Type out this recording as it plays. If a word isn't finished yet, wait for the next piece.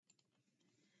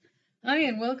Hi,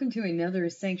 and welcome to another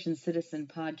Sanctioned Citizen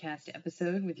podcast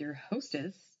episode with your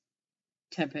hostess,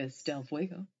 Tempest Del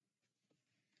Fuego.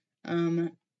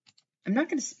 I'm not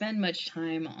going to spend much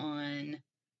time on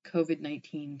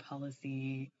COVID-19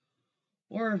 policy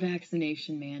or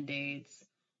vaccination mandates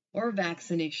or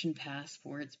vaccination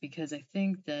passports because I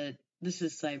think that this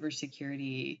is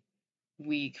cybersecurity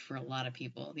week for a lot of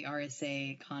people. The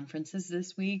RSA conference is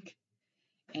this week,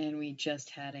 and we just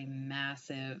had a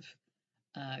massive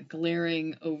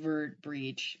glaring overt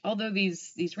breach. Although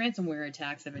these ransomware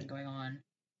attacks have been going on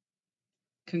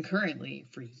concurrently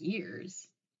for years,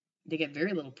 they get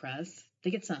very little press.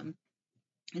 They get some,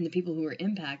 and the people who are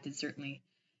impacted certainly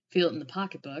feel it in the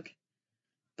pocketbook.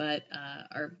 But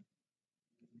our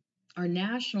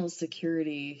national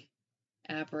security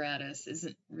apparatus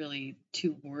isn't really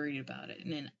too worried about it,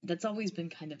 and that's always been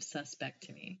kind of suspect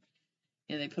to me.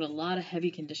 They put a lot of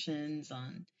heavy conditions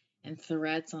on and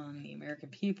threats on the American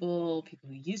people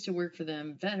who used to work for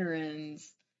them,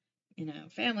 veterans,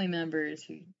 family members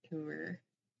who were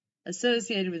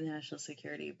associated with national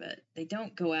security, but they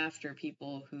don't go after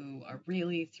people who are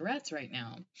really threats right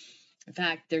now. In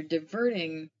fact, they're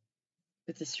diverting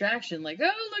with distraction, like,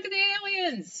 oh, look at the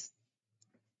aliens.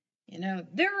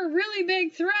 They're a really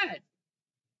big threat.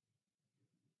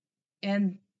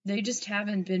 And they just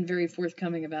haven't been very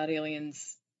forthcoming about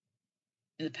aliens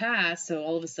in the past, so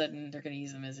all of a sudden they're going to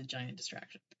use them as a giant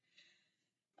distraction.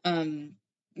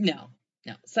 No.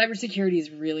 Cybersecurity is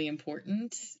really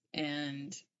important,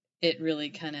 and it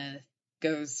really kind of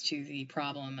goes to the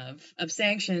problem of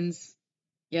sanctions,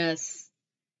 yes,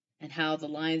 and how the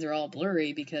lines are all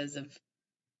blurry because of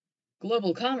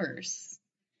global commerce.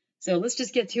 So let's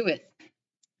just get to it.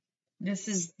 This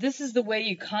is the way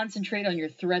you concentrate on your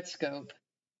threat scope,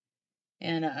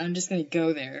 and I'm just going to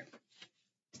go there.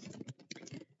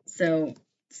 So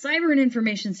cyber and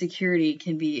information security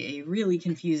can be a really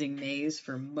confusing maze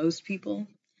for most people.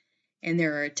 And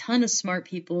there are a ton of smart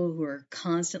people who are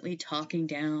constantly talking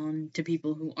down to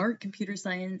people who aren't computer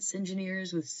science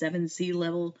engineers with 7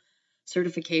 C-level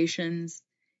certifications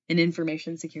in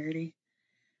information security.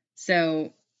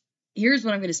 So here's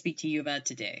what I'm going to speak to you about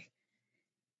today.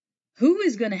 Who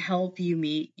is going to help you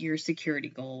meet your security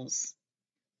goals?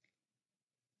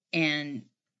 And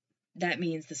that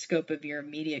means the scope of your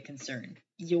immediate concern,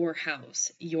 your house,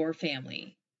 your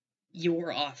family,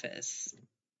 your office,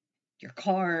 your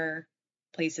car,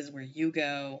 places where you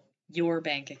go, your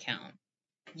bank account,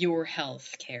 your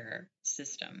health care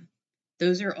system.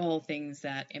 Those are all things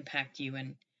that impact you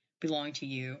and belong to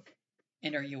you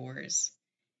and are yours.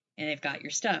 And they've got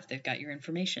your stuff, they've got your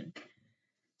information.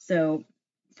 So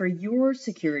for your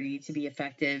security to be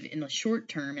effective in the short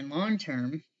term and long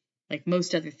term, like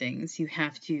most other things, you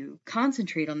have to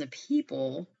concentrate on the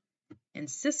people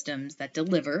and systems that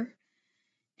deliver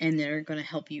and they're going to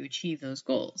help you achieve those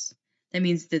goals. That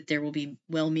means that there will be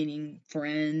well-meaning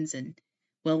friends and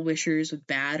well-wishers with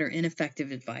bad or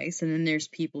ineffective advice, and then there's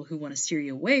people who want to steer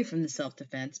you away from the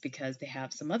self-defense because they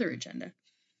have some other agenda.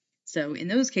 So in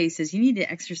those cases, you need to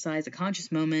exercise a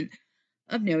conscious moment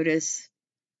of notice,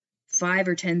 5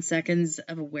 or 10 seconds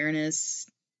of awareness,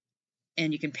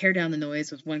 and you can pare down the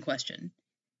noise with one question.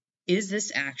 Is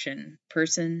this action,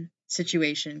 person,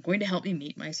 situation going to help me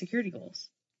meet my security goals?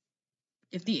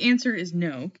 If the answer is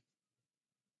no,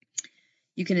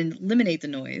 you can eliminate the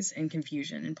noise and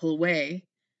confusion and pull away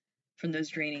from those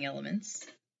draining elements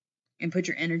and put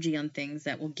your energy on things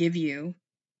that will give you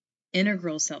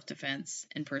integral self-defense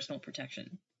and personal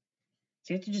protection.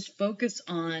 So you have to just focus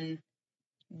on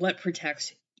what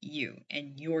protects you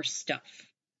and your stuff.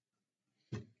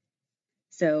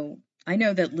 So I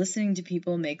know that listening to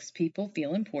people makes people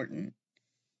feel important.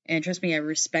 And trust me, I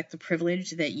respect the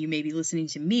privilege that you may be listening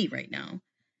to me right now.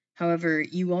 However,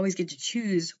 you always get to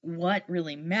choose what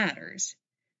really matters.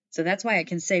 So that's why I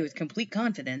can say with complete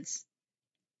confidence,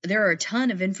 there are a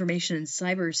ton of information and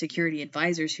cybersecurity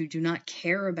advisors who do not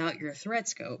care about your threat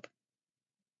scope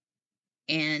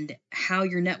and how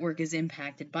your network is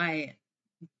impacted by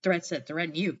threats that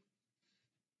threaten you.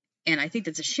 And I think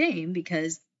that's a shame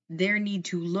because their need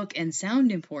to look and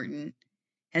sound important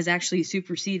has actually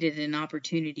superseded an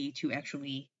opportunity to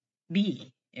actually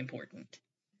be important.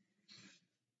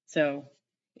 So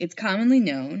it's commonly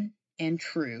known and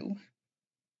true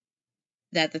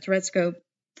that the threat scope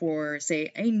for,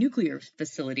 say, a nuclear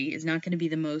facility is not going to be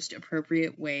the most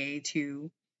appropriate way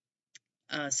to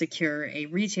secure a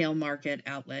retail market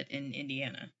outlet in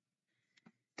Indiana.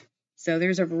 So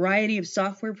there's a variety of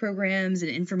software programs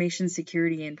and information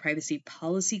security and privacy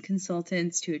policy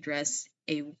consultants to address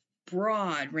a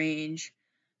broad range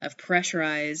of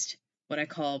pressurized, what I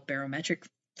call barometric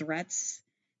threats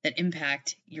that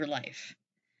impact your life.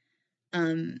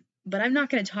 But I'm not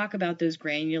going to talk about those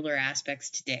granular aspects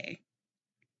today.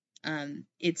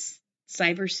 It's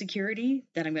cybersecurity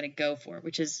that I'm going to go for,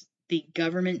 which is the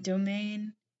government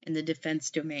domain and the defense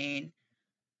domain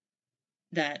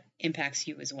that impacts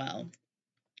you as well.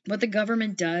 What the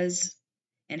government does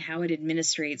and how it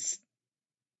administrates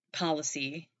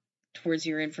policy towards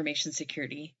your information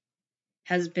security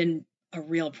has been a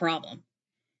real problem.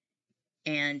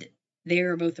 And they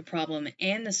are both the problem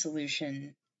and the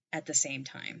solution at the same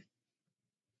time.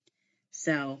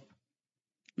 So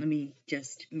let me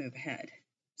just move ahead.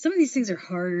 Some of these things are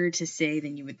harder to say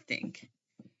than you would think.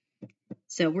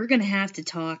 So we're going to have to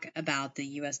talk about the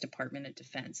U.S. Department of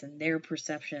Defense and their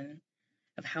perception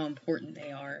of how important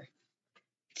they are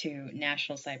to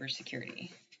national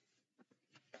cybersecurity.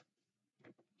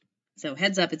 So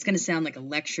heads up, it's going to sound like a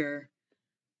lecture,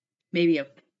 maybe a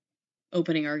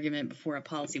opening argument before a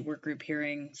policy work group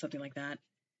hearing, something like that.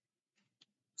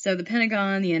 So the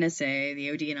Pentagon, the NSA, the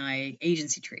ODNI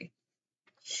agency tree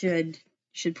should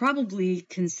probably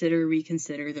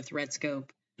reconsider the threat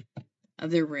scope of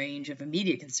their range of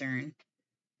immediate concern,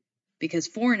 because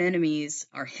foreign enemies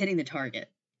are hitting the target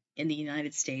in the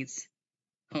United States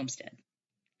homestead.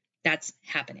 That's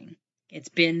happening. It's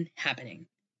been happening.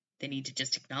 They need to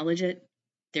just acknowledge it.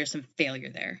 There's some failure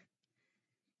there.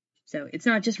 So it's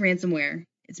not just ransomware.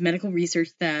 It's medical research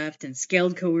theft and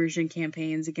scaled coercion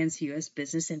campaigns against U.S.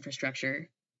 business infrastructure,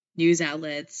 news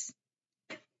outlets,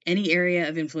 any area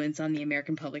of influence on the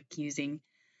American public using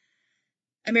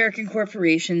American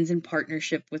corporations in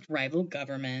partnership with rival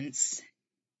governments,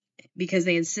 because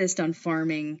they insist on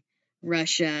farming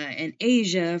Russia and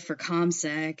Asia for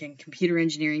ComSec and computer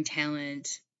engineering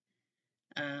talent,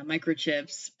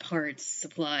 microchips, parts,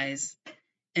 supplies,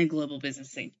 and global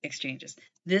business exchanges.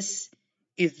 This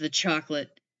is the chocolate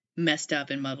messed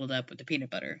up and muddled up with the peanut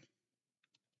butter.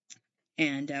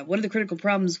 And one of the critical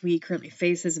problems we currently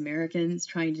face as Americans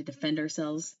trying to defend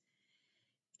ourselves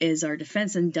is our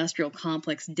defense industrial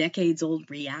complex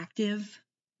decades-old reactive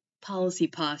policy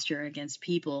posture against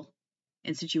people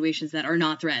in situations that are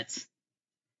not threats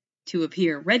to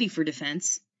appear ready for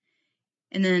defense,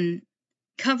 and then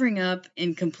covering up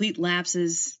in complete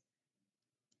lapses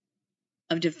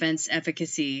of defense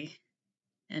efficacy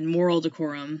and moral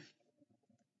decorum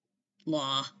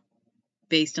law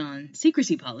based on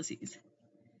secrecy policies.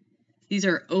 These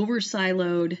are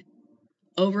over-siloed,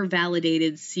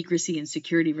 over-validated secrecy and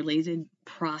security-related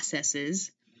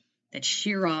processes that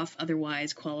shear off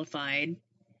otherwise qualified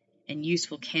and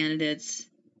useful candidates,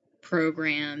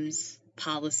 programs,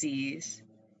 policies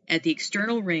at the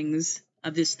external rings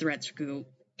of this threat scope,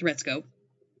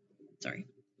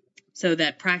 so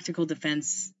that practical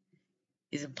defense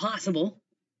is impossible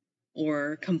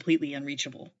or completely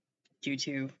unreachable due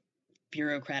to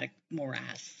bureaucratic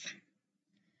morass.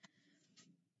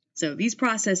 So these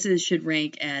processes should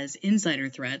rank as insider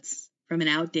threats from an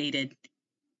outdated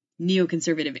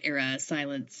neoconservative era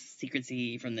silence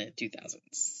secrecy from the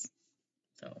 2000s.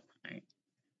 So I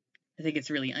think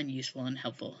it's really unuseful and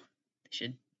unhelpful. They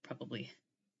should probably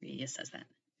reassess that.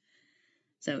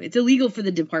 So it's illegal for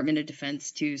the Department of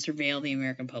Defense to surveil the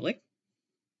American public,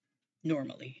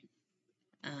 normally.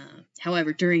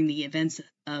 However, during the events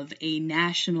of a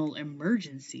national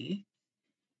emergency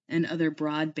and other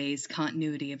broad-based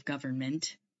continuity of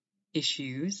government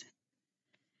issues,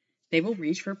 they will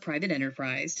reach for private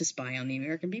enterprise to spy on the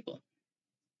American people.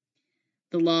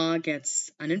 The law gets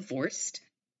unenforced,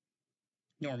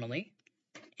 normally,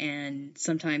 and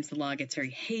sometimes the law gets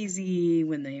very hazy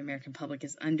when the American public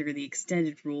is under the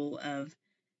extended rule of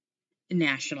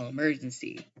national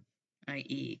emergency,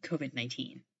 i.e.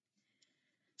 COVID-19.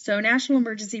 So national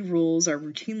emergency rules are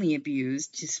routinely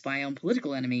abused to spy on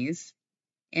political enemies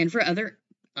and for other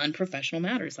unprofessional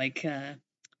matters like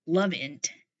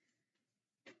love-int.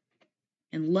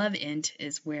 And love-int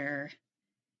is where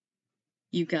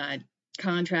you've got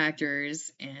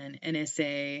contractors and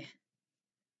NSA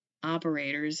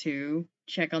operators who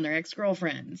check on their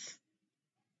ex-girlfriends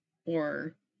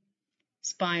or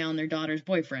spy on their daughter's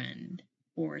boyfriend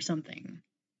or something.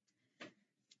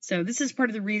 So this is part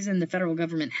of the reason the federal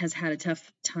government has had a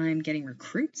tough time getting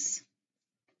recruits.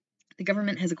 The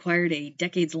government has acquired a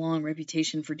decades-long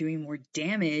reputation for doing more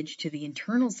damage to the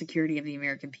internal security of the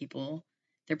American people,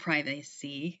 their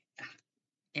privacy,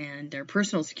 and their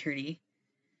personal security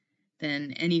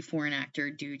than any foreign actor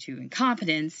due to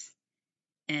incompetence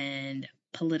and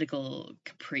political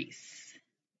caprice.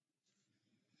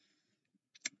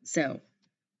 So,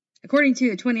 according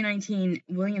to a 2019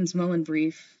 Williams-Mullen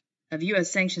brief of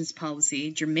U.S. sanctions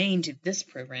policy germane to this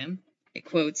program, it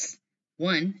quotes,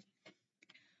 1.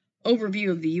 Overview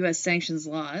of the U.S. sanctions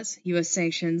laws. U.S.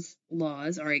 sanctions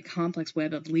laws are a complex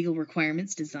web of legal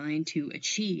requirements designed to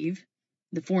achieve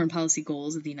the foreign policy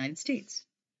goals of the United States.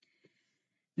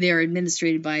 They are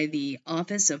administered by the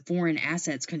Office of Foreign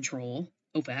Assets Control,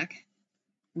 OFAC,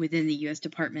 within the U.S.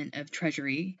 Department of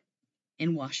Treasury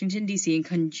in Washington, D.C., in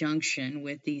conjunction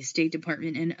with the State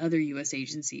Department and other U.S.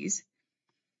 agencies.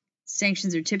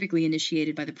 Sanctions are typically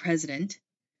initiated by the President,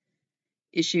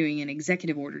 issuing an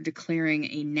executive order declaring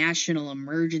a national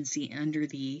emergency under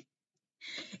the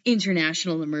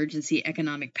International Emergency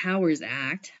Economic Powers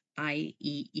Act,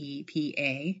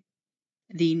 IEEPA,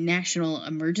 the National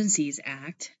Emergencies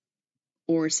Act,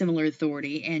 or similar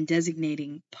authority, and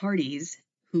designating parties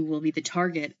who will be the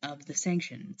target of the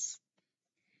sanctions.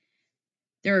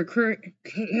 There are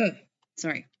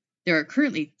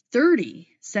currently 30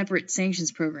 separate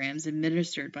sanctions programs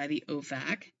administered by the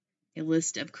OFAC. A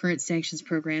list of current sanctions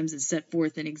programs is set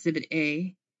forth in Exhibit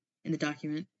A in the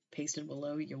document pasted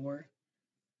below your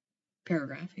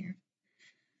paragraph here.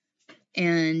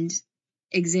 And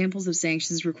examples of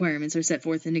sanctions requirements are set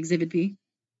forth in Exhibit B.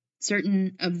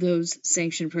 Certain of those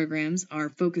sanction programs are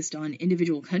focused on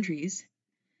individual countries,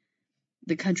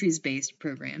 the countries-based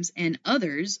programs, and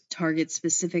others target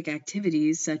specific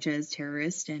activities such as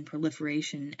terrorist and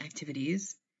proliferation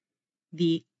activities,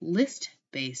 the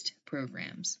list-based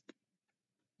programs.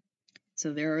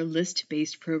 So there are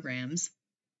list-based programs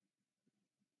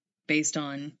based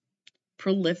on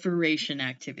proliferation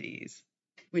activities,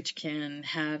 which can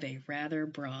have a rather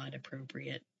broad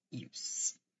appropriate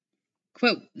use.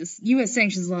 Quote, the U.S.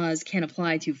 sanctions laws can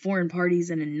apply to foreign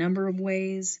parties in a number of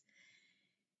ways.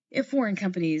 If foreign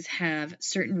companies have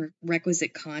certain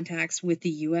requisite contacts with the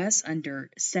U.S. under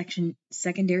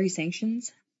secondary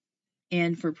sanctions,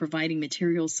 and for providing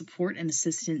material support and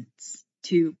assistance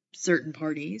to certain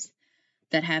parties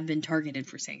that have been targeted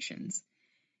for sanctions.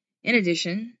 In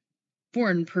addition,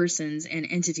 foreign persons and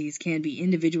entities can be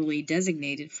individually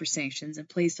designated for sanctions and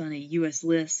placed on a U.S.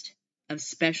 list of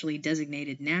specially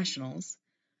designated nationals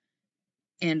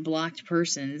and blocked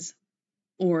persons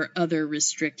or other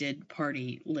restricted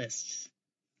party lists.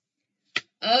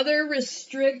 Other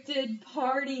restricted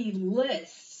party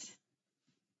lists.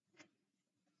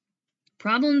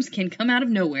 Problems can come out of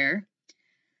nowhere,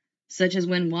 such as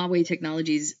when Huawei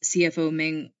Technologies CFO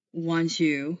Meng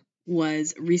Wanzhou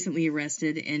was recently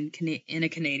arrested in a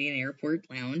Canadian airport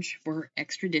lounge for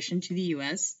extradition to the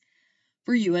U.S.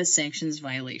 for U.S. sanctions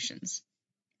violations.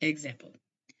 Example.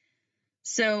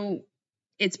 So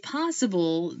it's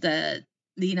possible that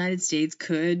the United States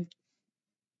could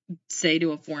say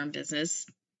to a foreign business,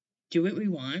 do what we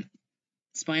want,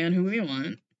 spy on who we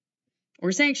want,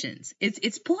 or sanctions.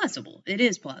 It's plausible. It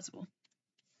is plausible.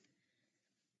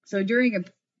 So during a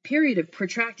period of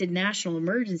protracted national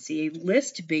emergency, a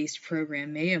list-based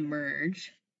program may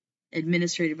emerge,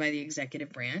 administered by the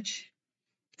executive branch.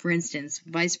 For instance,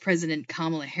 Vice President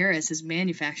Kamala Harris has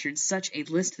manufactured such a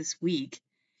list this week,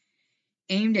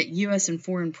 aimed at U.S. and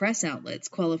foreign press outlets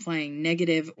qualifying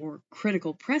negative or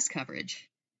critical press coverage.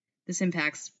 This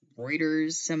impacts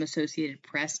Reuters, some Associated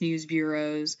Press news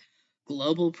bureaus,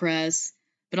 Global Press,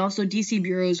 but also D.C.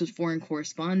 bureaus with foreign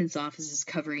correspondence offices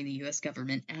covering the U.S.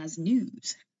 government as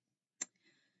news.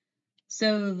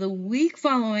 So the week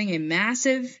following a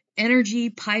massive energy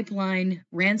pipeline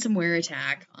ransomware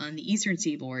attack on the Eastern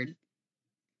Seaboard,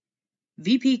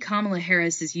 VP Kamala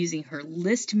Harris is using her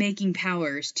list-making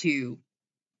powers to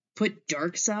put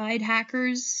dark side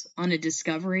hackers on a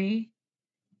Discovery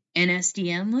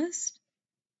NSDN list?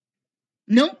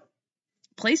 Nope.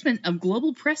 Placement of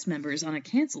global press members on a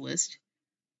cancel list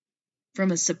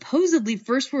from a supposedly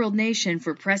first world nation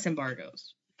for press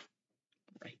embargoes.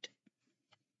 Right.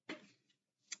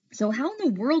 So how in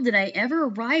the world did I ever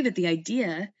arrive at the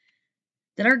idea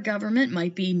that our government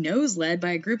might be nose-led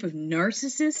by a group of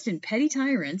narcissists and petty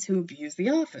tyrants who abuse the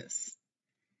office?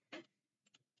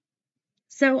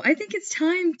 So I think it's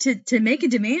time to make a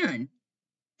demand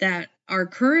that our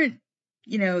current,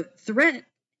 threat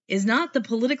is not the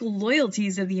political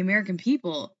loyalties of the American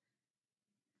people,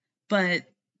 but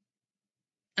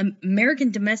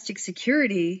American domestic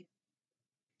security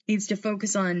needs to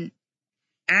focus on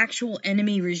actual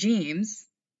enemy regimes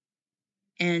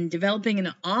and developing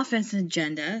an offensive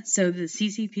agenda so the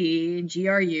CCP and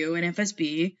GRU and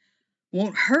FSB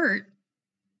won't hurt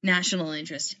national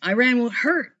interest. Iran won't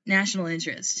hurt national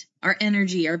interest. Our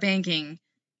energy, our banking,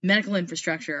 medical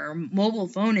infrastructure, our mobile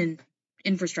phone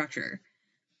infrastructure.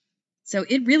 So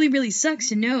it really, really sucks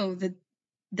to know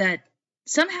that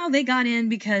somehow they got in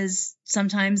because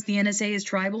sometimes the NSA is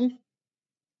tribal.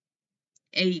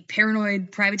 A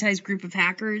paranoid, privatized group of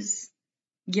hackers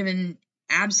given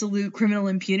absolute criminal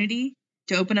impunity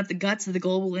to open up the guts of the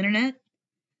global internet,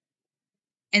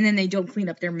 and then they don't clean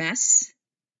up their mess.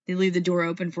 They leave the door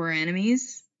open for our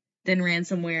enemies, then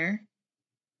ransomware,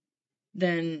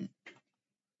 then,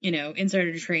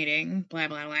 insider trading, blah,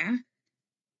 blah, blah.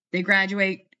 They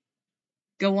graduate,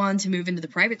 go on to move into the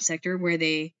private sector where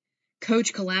they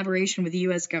coach collaboration with the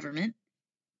U.S. government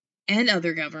and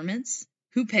other governments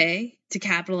who pay to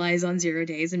capitalize on 0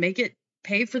 days and make it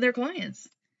pay for their clients.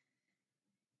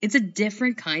 It's a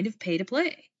different kind of pay to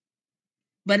play,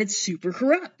 but it's super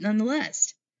corrupt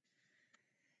nonetheless.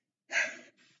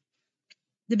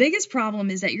 The biggest problem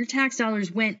is that your tax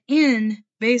dollars went in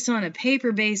based on a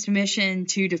paper-based mission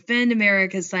to defend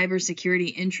America's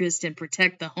cybersecurity interest and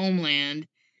protect the homeland,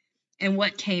 and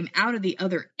what came out of the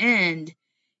other end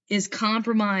is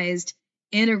compromised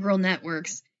integral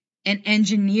networks and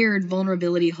engineered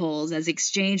vulnerability holes as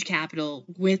exchange capital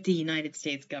with the United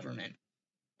States government.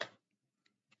 I'm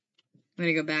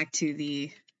going to go back to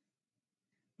the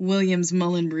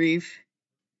Williams-Mullen brief.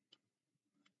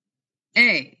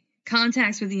 A.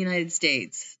 Contacts with the United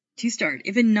States. To start,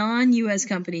 if a non-U.S.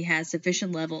 company has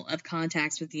sufficient level of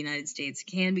contacts with the United States,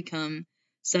 it can become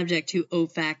subject to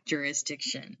OFAC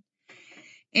jurisdiction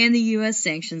and the U.S.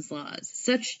 sanctions laws.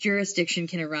 Such jurisdiction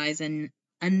can arise in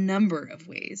a number of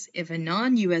ways. If a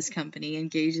non-U.S. company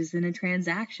engages in a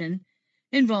transaction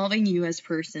involving U.S.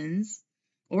 persons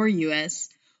or U.S.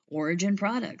 origin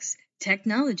products,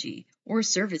 technology, or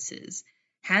services,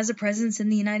 has a presence in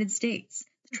the United States,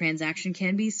 the transaction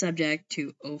can be subject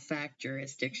to OFAC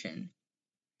jurisdiction.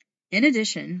 In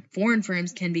addition, foreign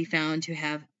firms can be found to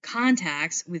have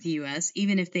contacts with the U.S.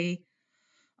 even if they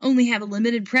only have a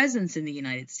limited presence in the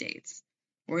United States,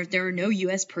 or if there are no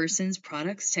U.S. persons,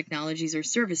 products, technologies, or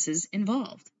services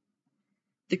involved.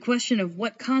 The question of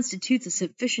what constitutes a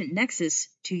sufficient nexus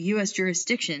to U.S.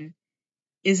 jurisdiction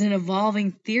is an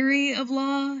evolving theory of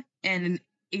law and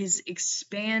is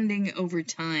expanding over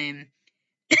time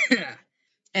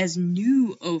as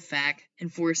new OFAC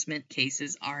enforcement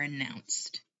cases are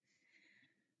announced.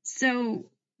 So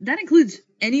that includes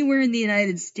anywhere in the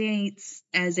United States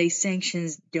as a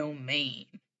sanctions domain.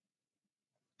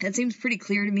 That seems pretty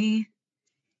clear to me.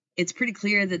 It's pretty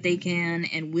clear that they can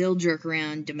and will jerk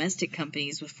around domestic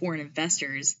companies with foreign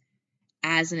investors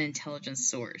as an intelligence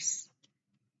source.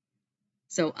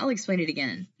 So I'll explain it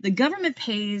again. The government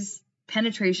pays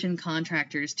penetration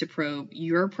contractors to probe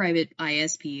your private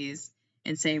ISPs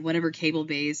and say whatever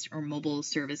cable-based or mobile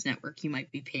service network you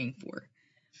might be paying for.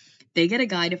 They get a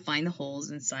guy to find the holes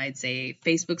inside, say,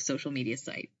 Facebook's social media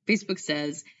site. Facebook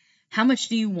says, how much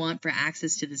do you want for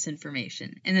access to this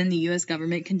information? And then the U.S.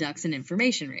 government conducts an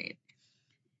information raid.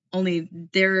 Only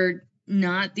they're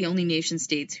not the only nation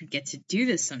states who get to do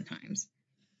this sometimes.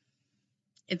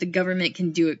 If the government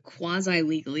can do it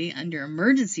quasi-legally under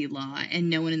emergency law and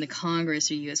no one in the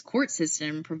Congress or U.S. court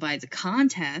system provides a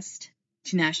contest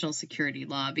to national security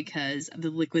law because of the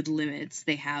liquid limits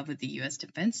they have with the U.S.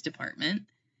 Defense Department,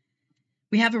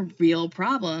 we have a real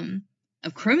problem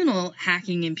of criminal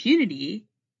hacking impunity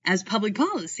as public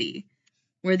policy,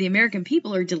 where the American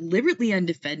people are deliberately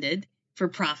undefended for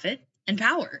profit and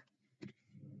power.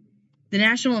 The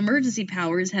national emergency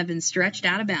powers have been stretched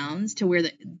out of bounds to where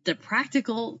the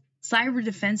practical cyber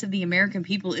defense of the American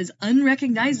people is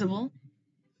unrecognizable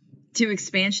to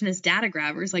expansionist data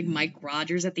grabbers like Mike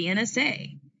Rogers at the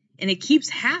NSA. And it keeps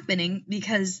happening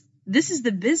because this is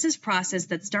the business process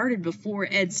that started before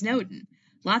Ed Snowden.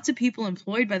 Lots of people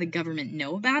employed by the government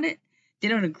know about it. They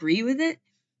don't agree with it,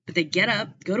 but they get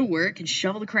up, go to work, and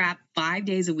shovel the crap 5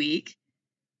 days a week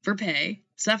for pay,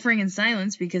 suffering in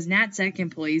silence because NatSec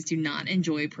employees do not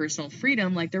enjoy personal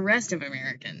freedom like the rest of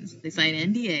Americans. They sign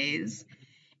NDAs,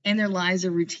 and their lives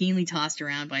are routinely tossed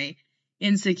around by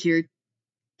insecure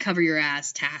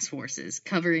cover-your-ass task forces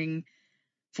covering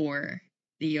for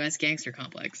the U.S. gangster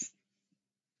complex.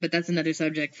 But that's another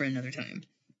subject for another time.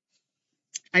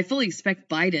 I fully expect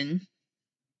Biden,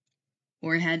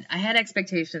 or I had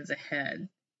expectations ahead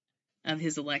of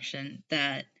his election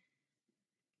that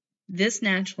this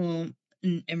national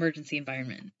emergency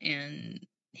environment and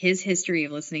his history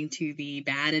of listening to the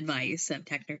bad advice of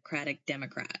technocratic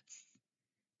Democrats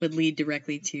would lead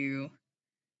directly to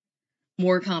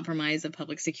more compromise of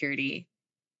public security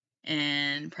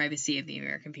and privacy of the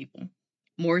American people,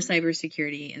 more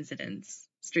cybersecurity incidents,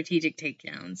 strategic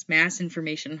takedowns, mass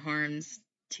information harms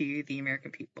to the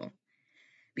American people.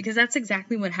 Because that's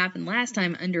exactly what happened last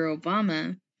time under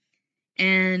Obama,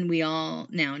 and we all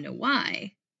now know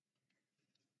why.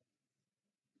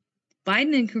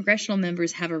 Biden and congressional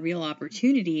members have a real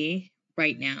opportunity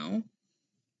right now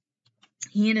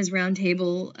He and his round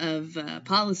table of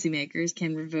policymakers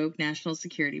can revoke national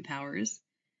security powers,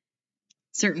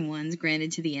 certain ones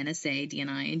granted to the NSA,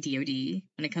 DNI, and DoD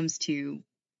when it comes to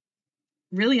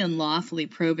really unlawfully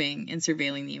probing and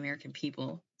surveilling the American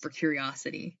people for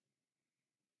curiosity,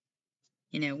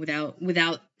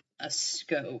 without a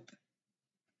scope,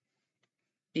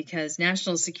 because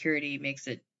national security makes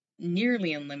it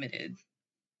nearly unlimited.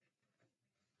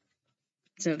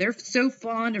 So they're so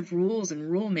fond of rules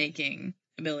and rulemaking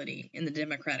ability in the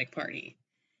Democratic Party.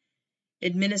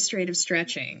 Administrative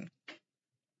stretching.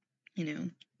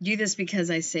 Do this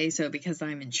because I say so, because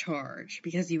I'm in charge,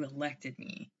 because you elected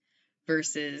me,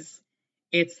 versus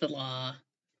it's the law.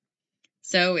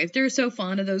 So if they're so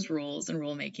fond of those rules and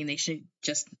rulemaking, they should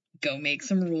just go make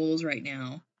some rules right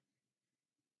now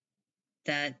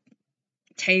that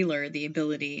tailor the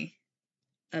ability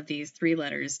of these three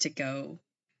letters to go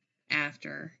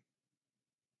after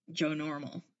Joe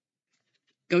Normal.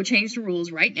 Go change the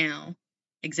rules right now,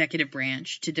 executive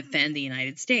branch, to defend the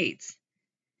United States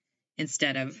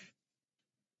instead of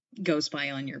go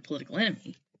spy on your political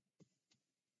enemy.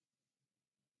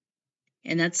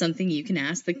 And that's something you can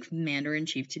ask the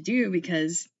commander-in-chief to do,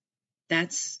 because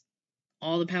that's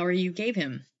all the power you gave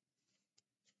him.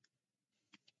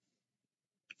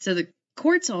 So the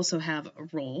courts also have a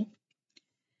role,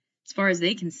 as far as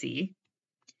they can see.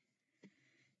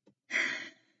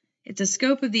 If the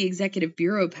scope of the executive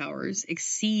bureau powers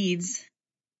exceeds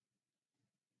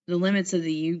the limits of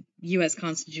the U.S.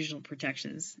 constitutional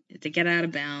protections, if they get out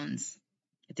of bounds,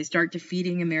 if they start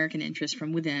defeating American interests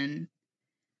from within,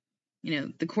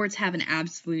 the courts have an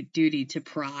absolute duty to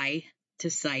pry, to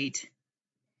cite,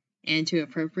 and to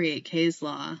appropriate case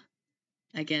law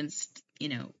against,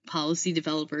 policy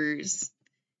developers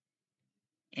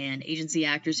and agency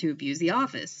actors who abuse the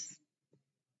office.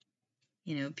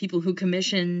 People who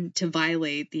commission to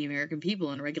violate the American people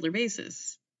on a regular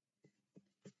basis.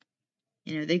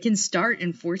 They can start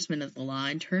enforcement of the law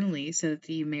internally so that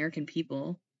the American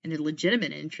people and their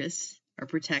legitimate interests are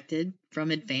protected from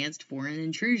advanced foreign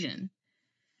intrusion.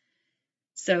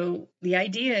 So the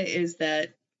idea is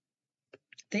that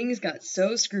things got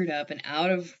so screwed up and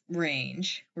out of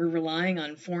range, we're relying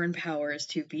on foreign powers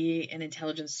to be an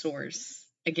intelligence source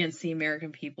against the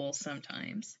American people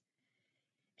sometimes.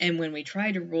 And when we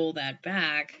tried to roll that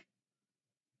back,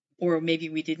 or maybe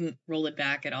we didn't roll it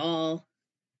back at all,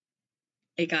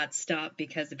 it got stopped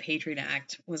because the Patriot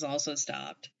Act was also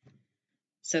stopped.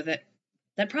 So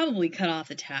that probably cut off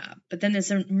the tap. But then this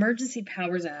Emergency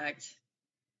Powers Act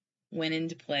went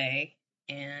into play,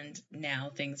 and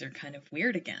now things are kind of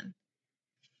weird again.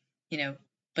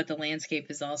 But the landscape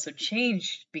has also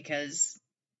changed because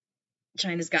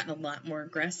China's gotten a lot more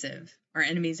aggressive. Our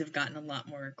enemies have gotten a lot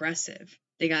more aggressive.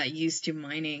 They got used to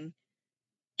mining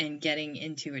and getting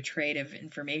into a trade of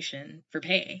information for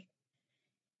pay.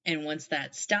 And once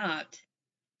that stopped,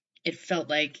 it felt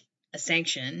like a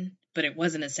sanction, but it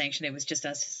wasn't a sanction. It was just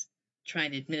us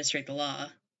trying to administrate the law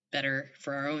better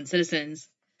for our own citizens.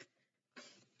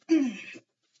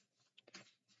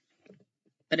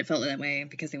 But it felt that way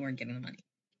because they weren't getting the money.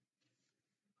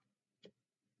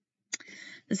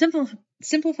 The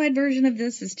simplified version of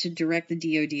this is to direct the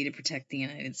DoD to protect the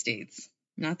United States.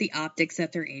 Not the optics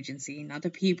at their agency, not the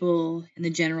people and the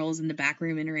generals in the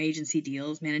backroom interagency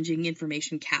deals managing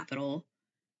information capital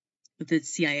with the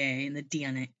CIA and the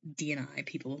DNI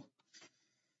people.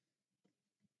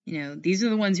 These are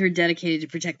the ones who are dedicated to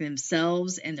protecting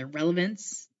themselves and their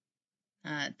relevance.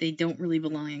 They don't really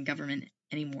belong in government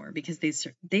anymore because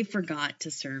they forgot to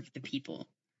serve the people.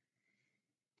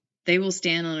 They will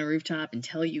stand on a rooftop and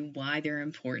tell you why they're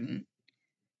important,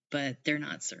 but they're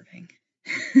not serving.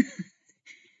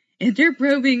 If they're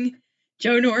probing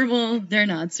Joe Normal, they're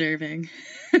not serving.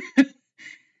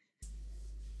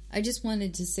 I just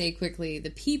wanted to say quickly,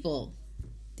 the people,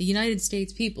 the United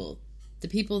States people, the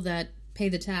people that pay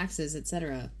the taxes,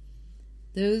 etc.,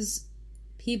 those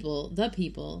people, the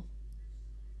people,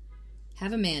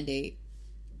 have a mandate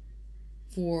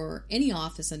for any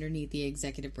office underneath the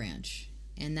executive branch,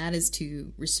 and that is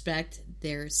to respect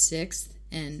their 6th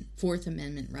and 4th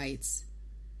Amendment rights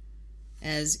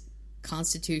as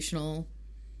constitutional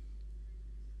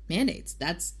mandates.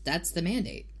 That's the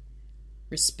mandate.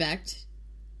 Respect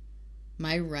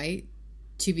my right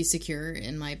to be secure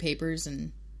in my papers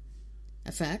and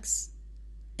effects,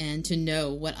 and to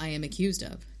know what I am accused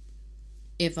of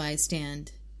if I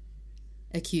stand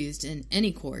accused in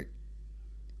any court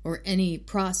or any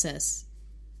process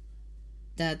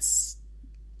that's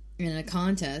in a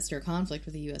contest or conflict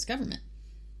with the U.S. government.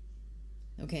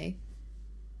 Okay?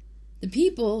 The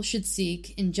people should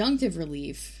seek injunctive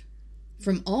relief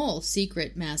from all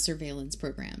secret mass surveillance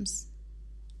programs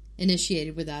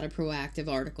initiated without a proactive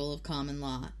article of common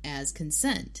law as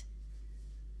consent.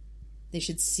 They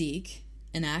should seek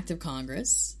an act of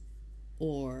Congress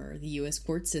or the U.S.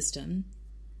 court system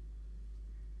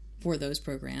for those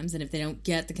programs, and if they don't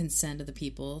get the consent of the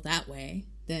people that way,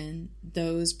 then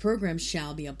those programs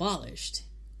shall be abolished,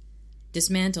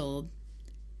 dismantled,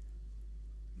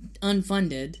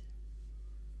 unfunded.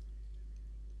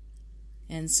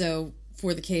 And so,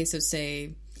 for the case of,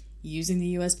 say, using the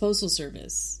U.S. Postal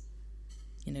Service,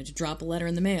 to drop a letter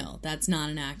in the mail, that's not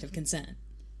an act of consent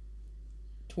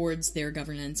towards their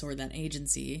governance or that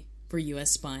agency for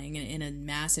U.S. spying in a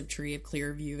massive tree of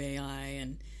Clearview AI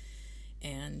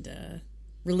and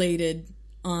related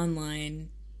online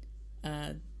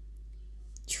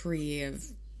tree of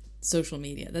social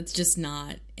media. That's just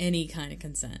not any kind of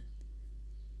consent.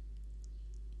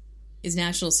 Is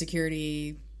national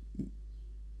security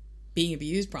being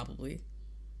abused? Probably.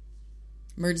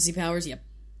 Emergency powers? Yep.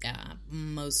 Yeah,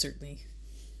 most certainly.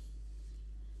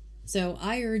 So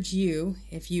I urge you,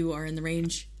 if you are in the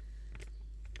range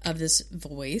of this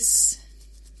voice,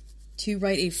 to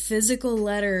write a physical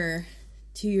letter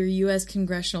to your U.S.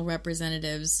 congressional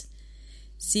representatives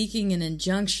seeking an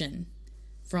injunction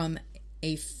from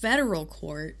a federal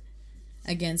court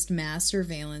against mass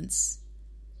surveillance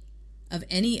of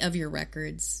any of your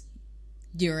records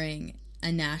during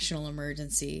a national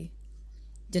emergency,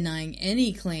 denying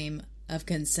any claim of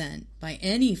consent by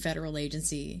any federal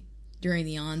agency during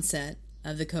the onset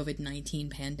of the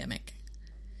COVID-19 pandemic.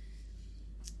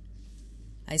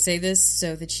 I say this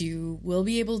so that you will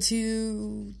be able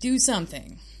to do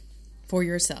something for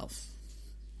yourself.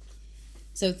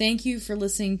 So thank you for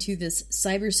listening to this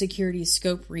Cybersecurity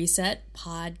Scope Reset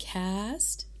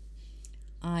podcast.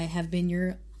 I have been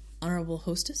your honorable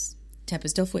hostess,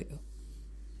 Tempest Del Fuego.